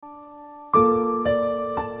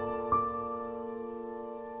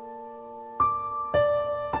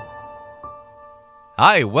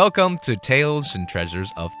Hi, welcome to Tales and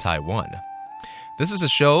Treasures of Taiwan. This is a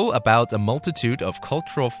show about a multitude of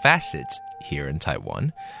cultural facets here in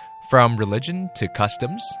Taiwan, from religion to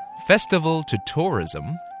customs, festival to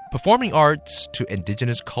tourism, performing arts to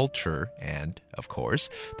indigenous culture, and, of course,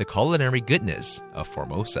 the culinary goodness of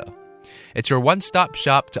Formosa. It's your one-stop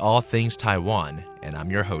shop to all things Taiwan, and I'm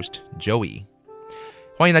your host, Joey.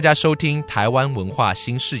 欢迎大家收听台湾文化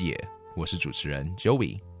新视野，我是主持人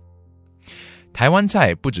Joey。台湾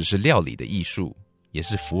菜不只是料理的艺术，也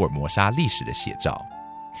是福尔摩沙历史的写照。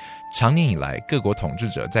长年以来，各国统治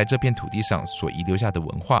者在这片土地上所遗留下的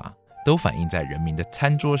文化，都反映在人民的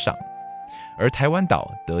餐桌上。而台湾岛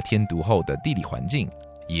得天独厚的地理环境，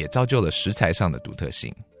也造就了食材上的独特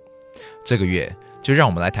性。这个月，就让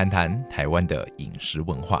我们来谈谈台湾的饮食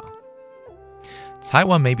文化。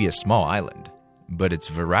Taiwan may be a small island,but its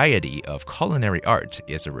variety of culinary art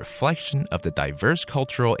is a reflection of the diverse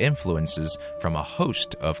cultural influences from a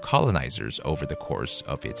host of colonizers over the course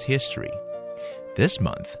of its history. This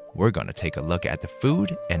month, we're going to take a look at the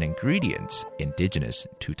food and ingredients indigenous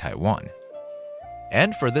to Taiwan.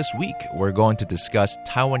 And for this week, we're going to discuss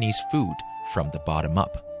Taiwanese food from the bottom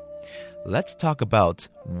up. Let's talk about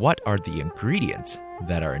what are the ingredients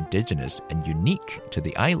that are indigenous and unique to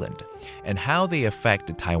the island, and how they affect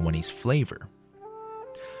the Taiwanese flavor.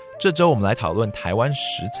这周我们来讨论台湾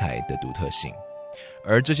食材的独特性，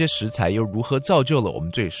而这些食材又如何造就了我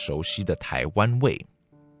们最熟悉的台湾味。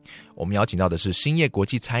我们邀请到的是兴业国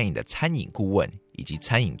际餐饮的餐饮顾问以及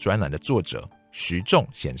餐饮专栏的作者徐仲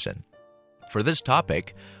先生。For this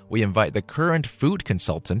topic, we invite the current food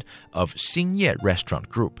consultant of 兴业 Restaurant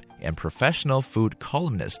Group and professional food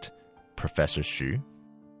columnist, Professor Xu.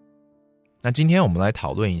那今天我们来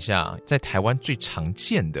讨论一下在台湾最常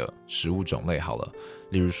见的食物种类好了，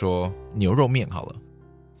例如说牛肉面好了。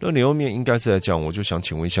那牛肉面应该是来讲，我就想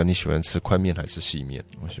请问一下，你喜欢吃宽面还是细面？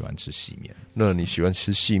我喜欢吃细面。那你喜欢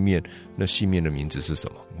吃细面，那细面的名字是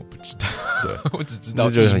什么？我不知道，对，我只知道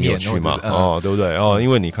意面，很有趣嘛，对不对？因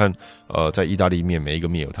为你看，在意大利面每一个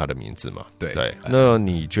面有它的名字嘛，对。那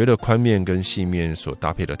你觉得宽面跟细面所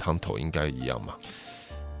搭配的汤头应该一样吗？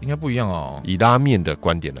应该不一样哦。以拉面的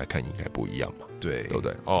观点来看，应该不一样嘛，对不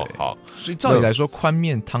对？好。所以照理来说，宽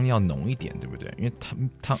面汤要浓一点，对不对？因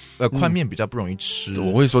为宽面比较不容易吃。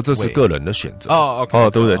我会说这是个人的选择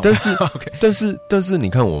对不对？但是你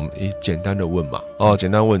看，我们简单的问嘛，简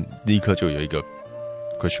单问，立刻就有一个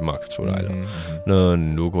question mark 出来了。那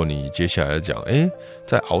如果你接下来讲，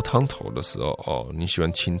在熬汤头的时候，你喜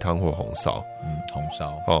欢清汤或红烧？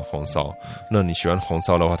红烧。那你喜欢红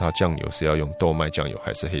烧的话，它酱油是要用豆麦酱油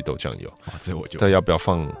还是黑豆酱油？这我就它要不要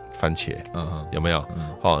放番茄？有没有？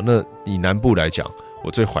那以南部来讲，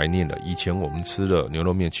我最怀念的，以前我们吃的牛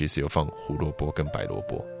肉面其实有放胡萝卜跟白萝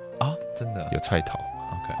卜啊，真的有菜桃。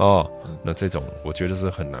那这种我觉得是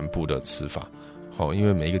很南部的吃法。因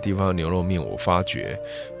为每一个地方的牛肉面，我发觉，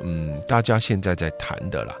大家现在在谈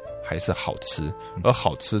的啦，还是好吃，而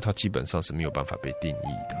好吃它基本上是没有办法被定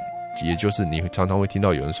义的。也就是你常常会听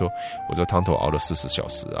到有人说，我这汤头熬了40小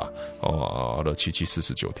时啊，熬了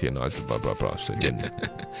749天啊，随便的。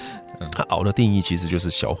它熬的定义其实就是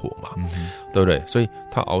小火嘛，对不对？所以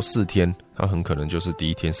它熬4天，它很可能就是第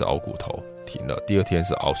一天是熬骨头停了，第二天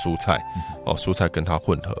是熬蔬菜，蔬菜跟它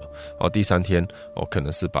混合，第3天可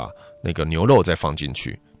能是把那个牛肉再放进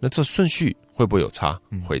去。那这顺序会不会有差？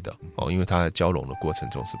会的因为它在交融的过程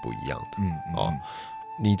中是不一样的。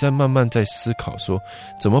你在慢慢在思考说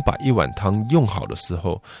怎么把一碗汤用好的时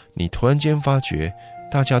候，你突然间发觉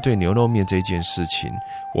大家对牛肉面这件事情，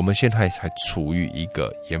我们现在还处于一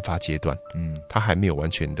个研发阶段，它还没有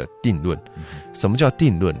完全的定论。什么叫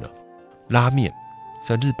定论呢？拉面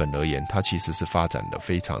在日本而言，它其实是发展的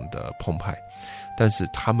非常的澎湃，但是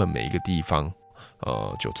他们每一个地方，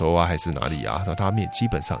九州啊还是哪里啊，拉面基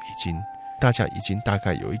本上大家已经大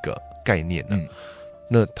概有一个概念了。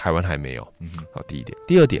那台湾还没有。好，第一点。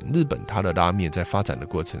第二点，日本它的拉面在发展的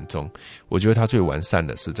过程中，我觉得它最完善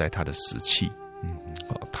的是在它的食器，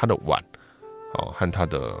它的碗，和它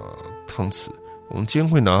的汤匙。我们今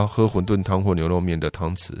天会拿喝馄饨汤或牛肉面的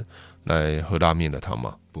汤匙来喝拉面的汤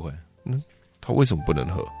吗？不会。它为什么不能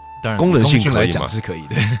喝？当然，功能性可以嘛，是可以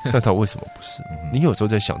的。但它为什么不是？你有时候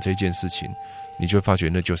在想这件事情，你就会发觉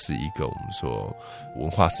那就是一个我们说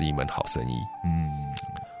文化是一门好生意。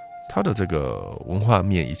它的这个文化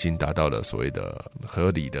面已经达到了所谓的合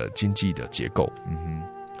理的经济的结构。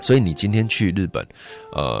所以你今天去日本，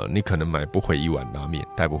你可能买不回一碗拉面，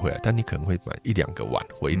带不回来，但你可能会买1-2个碗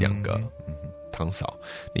或1-2个汤勺。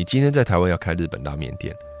你今天在台湾要开日本拉面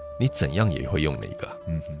店，你怎样也会用那个。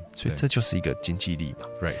所以这就是一个经济力嘛。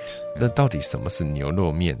Right。那到底什么是牛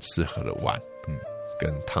肉面适合的碗跟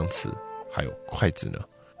汤匙？还有筷子呢？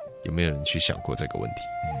有没有人去想过这个问题？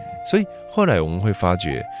所以后来我们会发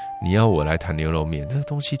觉，你要我来谈牛肉面，这个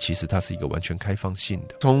东西其实它是一个完全开放性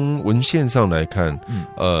的。从文献上来看，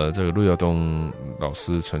这个陆耀东老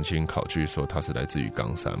师曾经考据说它是来自于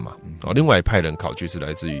冈山嘛，另外一派人考据是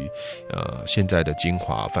来自于现在的金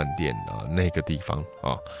华饭店那个地方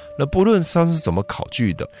啊。那不论他是怎么考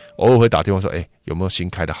据的，偶尔会打电话说，有没有新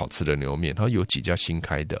开的好吃的牛肉面？他有几家新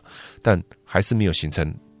开的，但还是没有形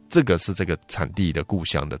成。这个是这个产地的故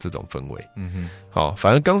乡的这种氛围，好，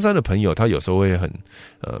反正冈山的朋友他有时候会很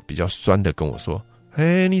比较酸的跟我说，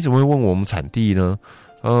你怎么会问我们产地呢？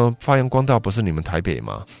发扬光大不是你们台北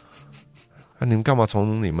吗？你们干嘛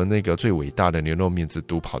从你们那个最伟大的牛肉面之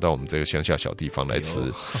都跑到我们这个乡下小地方来吃，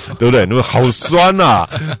对不对？你们好酸啊！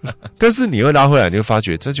但是你会拉回来，你会发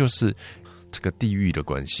觉这就是这个地域的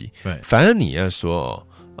关系。反而你要说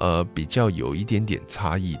比较有一点点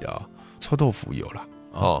差异的臭豆腐有啦。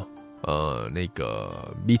那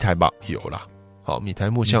个米苔目有啦，好，米苔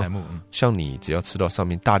目像你只要吃到上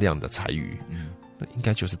面大量的柴鱼，那应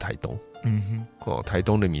该就是台东，台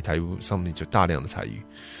东的米苔目上面就大量的柴鱼，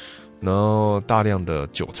然后大量的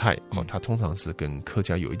韭菜，它通常是跟客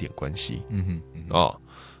家有一点关系，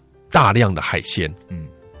大量的海鲜，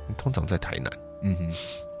通常在台南，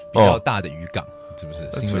比较大的渔港。是不是？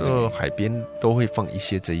因为这个海边都会放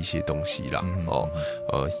这一些东西啦，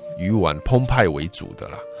鱼丸澎湃为主的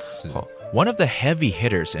啦。One of the heavy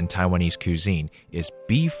hitters in Taiwanese cuisine is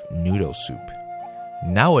beef noodle soup.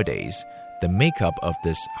 Nowadays, the makeup of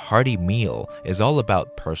this hearty meal is all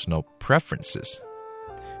about personal preferences.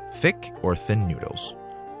 Thick or thin noodles,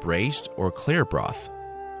 braised or clear broth,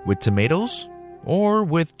 with tomatoes or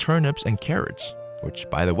with turnips and carrots, which,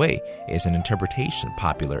 by the way, is an interpretation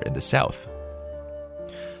popular in the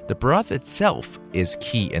South.The broth itself is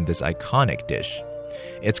key in this iconic dish.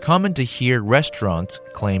 It's common to hear restaurants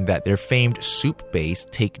claim that their famed soup base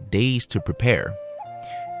take days to prepare.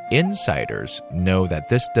 Insiders know that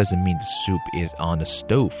this doesn't mean the soup is on the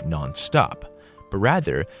stove non-stop, but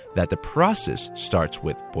rather that the process starts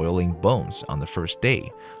with boiling bones on the first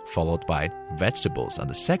day, followed by vegetables on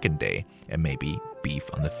the second day, and maybe beef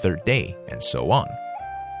on the third day, and so on.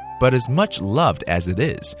 But as much loved as it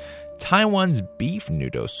is,Taiwan's beef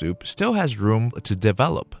noodle soup still has room to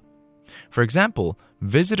develop. For example,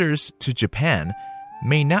 visitors to Japan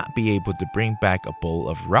may not be able to bring back a bowl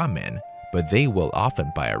of ramen, but they will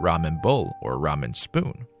often buy a ramen bowl or ramen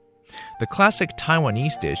spoon. The classic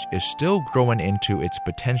Taiwanese dish is still growing into its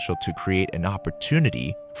potential to create an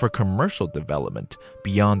opportunity for commercial development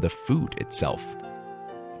beyond the food itself.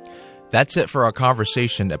 That's it for our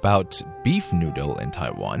conversation about beef noodle in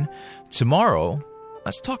Taiwan.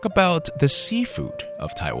 Tomorrow,let's talk about the seafood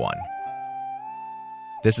of Taiwan.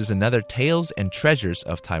 This is another Tales and Treasures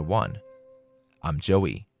of Taiwan. I'm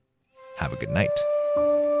Joey. Have a good night.